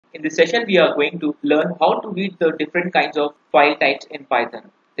In this session, we are going to learn how to read the different kinds of file types in Python.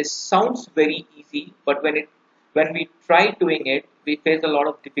 This sounds very easy, but when we try doing it, we face a lot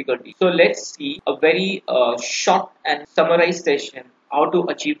of difficulty. So let's see a very short and summarized session how to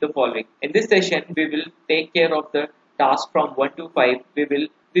achieve the following. In this session, we will take care of the task from 1 to 5.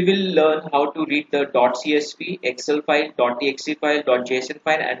 We will learn how to read the .csv, Excel file, .txt file, .json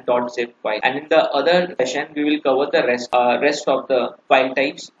file, and .zip file. And in the other session, we will cover the rest of the file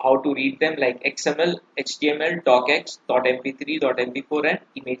types, how to read them like XML, HTML, docx, .mp3, .mp4, and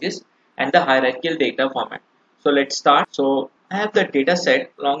images, and the hierarchical data format. So let's start. So I have the data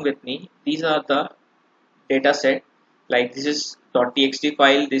set along with me. These are the data set. Like this is .txt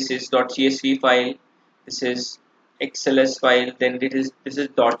file, this is .csv file, this is xls file, then this is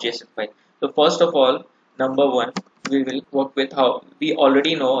 .json file. So first of all, number one, we will work with how we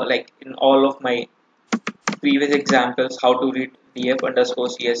already know, like in all of my previous examples, how to read df underscore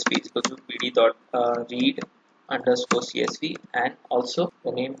csv is equal to pd dot read underscore csv, and also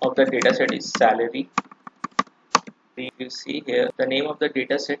the name of the data set is salary. If you see here, the name of the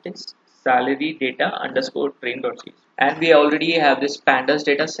data set is salary data underscore train.csv, and we already have this pandas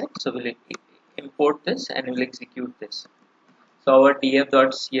data set, so we'll import this and we'll execute this. So our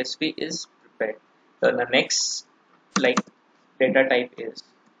df.csv is prepared. So the next data type is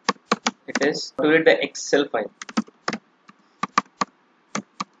to read the Excel file.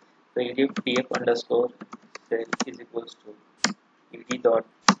 So you give df underscore Excel is equals to pd dot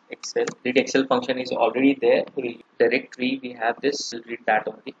Excel. Read Excel function is already there. Directory we have this. We'll read that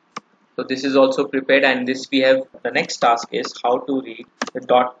only. So this is also prepared, and this we have. The next task is how to read the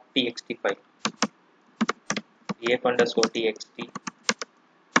 .txt file. df underscore txt.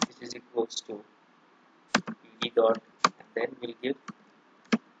 This is equals to pd dot, and then we'll give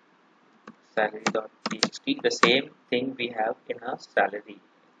salary.txt. The same thing we have in a salary,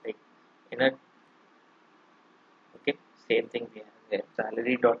 like in a same thing we have here.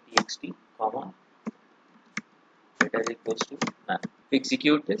 Salary.txt, comma data is equals to none. We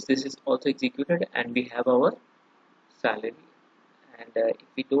execute this. This is also executed, and we have our salary. And if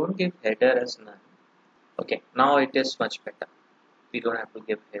we don't give header as none, okay, now it is much better. We don't have to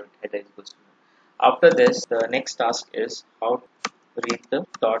give header equals to none. After this, the next task is how to read the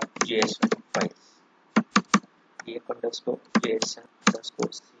 .json files. df underscore json underscore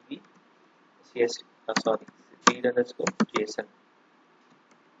cv read underscore json,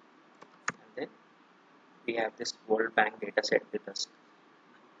 and then we have this worldbank data set with us.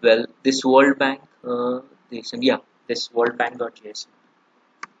 Well, this worldbank this worldbank.json.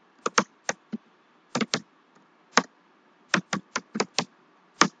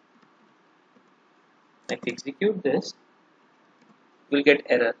 If we execute this, we'll get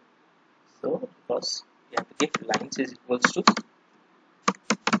error. So because we have to give lines is equals to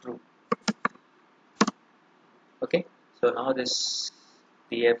true. Okay, so now this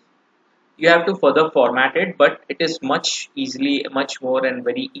df, you have to further format it, but it is much more and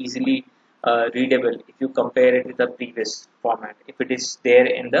very easily readable if you compare it with the previous format, if it is there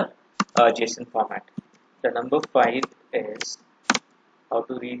in the JSON format. The number 5 is how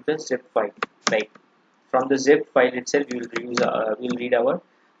to read the zip file. Like from the zip file itself, we will read our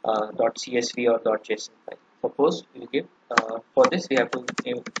 .csv or .json file. Suppose we will give for this we have to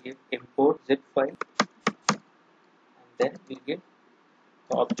give import zip file, and then we will give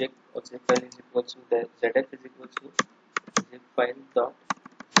the object of zip file is equals to the zf is equals to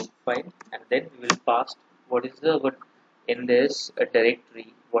zipfile.ZipFile, and then we will pass what is the in this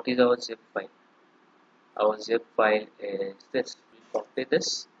directory, what is our zip file. Our zip file is this. We copy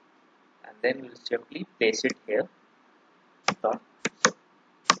this, and then we will simply place it here. .zip.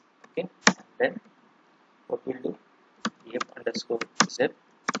 Okay, and then what we'll do, df underscore zip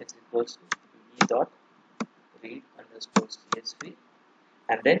is equals to pd dot read underscore csv,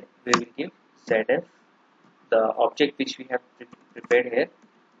 and then we will give zf, the object which we have prepared here,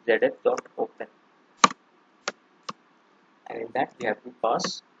 zf.open, and in that we have to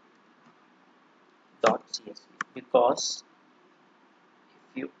pass .csv, because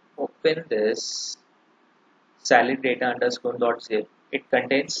if you open this salary data underscore .zip, it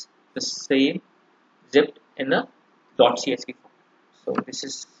contains the same zipped in a .csv format. So this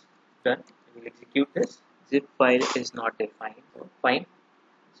is done. We will execute this. Zip file is not defined. So fine.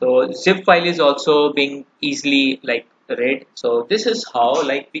 So zip file is also being easily read. So this is how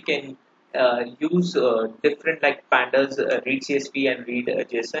we can use different pandas, read CSV and read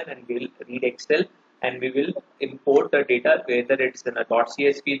JSON, and we'll read Excel, and we will import the data whether it's in a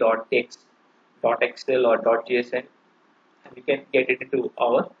 .csv, .text, .xl or .json, and we can get it into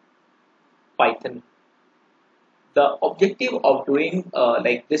our Python The objective of doing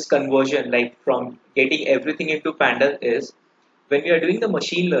like this conversion, like from getting everything into pandas, is when we are doing the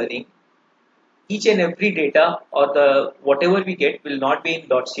machine learning, each and every data or the whatever we get will not be in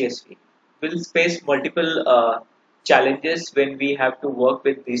 .csv. We'll face multiple challenges when we have to work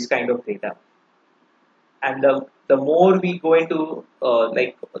with this kind of data. And the more we go into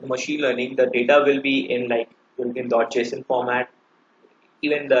like machine learning, the data will be in .json format.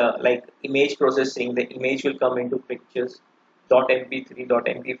 Even the like image processing, the image will come into pictures, .mp3,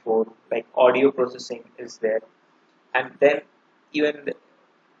 .mp4, like audio processing is there. And then even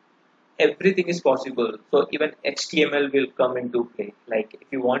everything is possible. So even HTML will come into play. Like if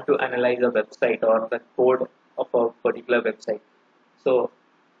you want to analyze a website or the code of a particular website. So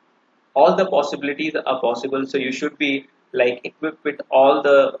all the possibilities are possible. So you should be like equipped with all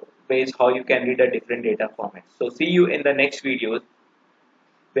the ways how you can read a different data format. So see you in the next videos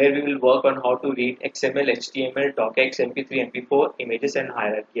where we will work on how to read XML, HTML, docx, MP3, MP4, images and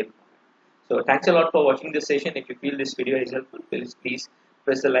hierarchical. So thanks a lot for watching this session. If you feel this video is helpful, please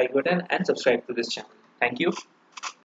press the like button and subscribe to this channel. Thank you.